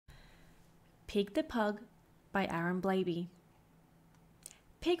Pig the Pug by Aaron Blabey.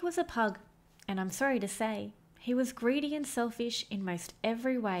 Pig was a pug, and I'm sorry to say, he was greedy and selfish in most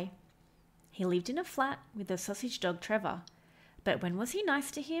every way. He lived in a flat with the sausage dog Trevor, but when was he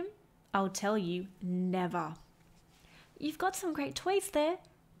nice to him? I'll tell you, never. "You've got some great toys there,"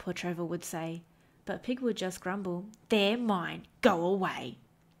 poor Trevor would say, but Pig would just grumble, "They're mine, go away."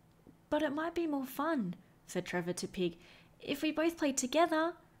 "But it might be more fun," said Trevor to Pig, "if we both played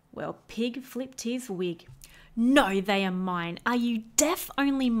together." Well, Pig flipped his wig. "No, they are mine. Are you deaf?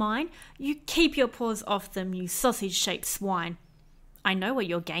 Only mine? You keep your paws off them, you sausage-shaped swine. I know what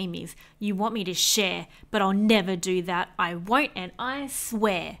your game is. You want me to share, but I'll never do that. I won't, and I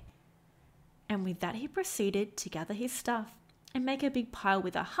swear." And with that he proceeded to gather his stuff and make a big pile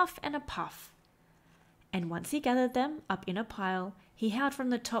with a huff and a puff. And once he gathered them up in a pile, he howled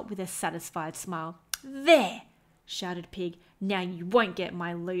from the top with a satisfied smile. "There!" shouted Pig. "Now you won't get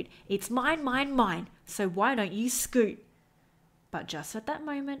my loot. It's mine, mine, mine, so why don't you scoot?" But just at that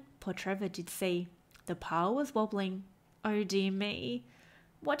moment, poor Trevor did see the pile was wobbling. "Oh dear me!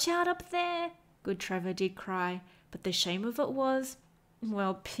 Watch out up there!" good Trevor did cry. But the shame of it was,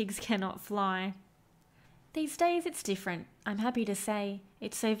 well, pigs cannot fly. These days it's different, I'm happy to say.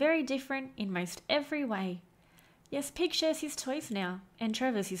 It's so very different in most every way. Yes, Pig shares his toys now, and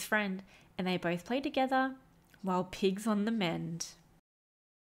Trevor's his friend, and they both play together while Pig's on the mend.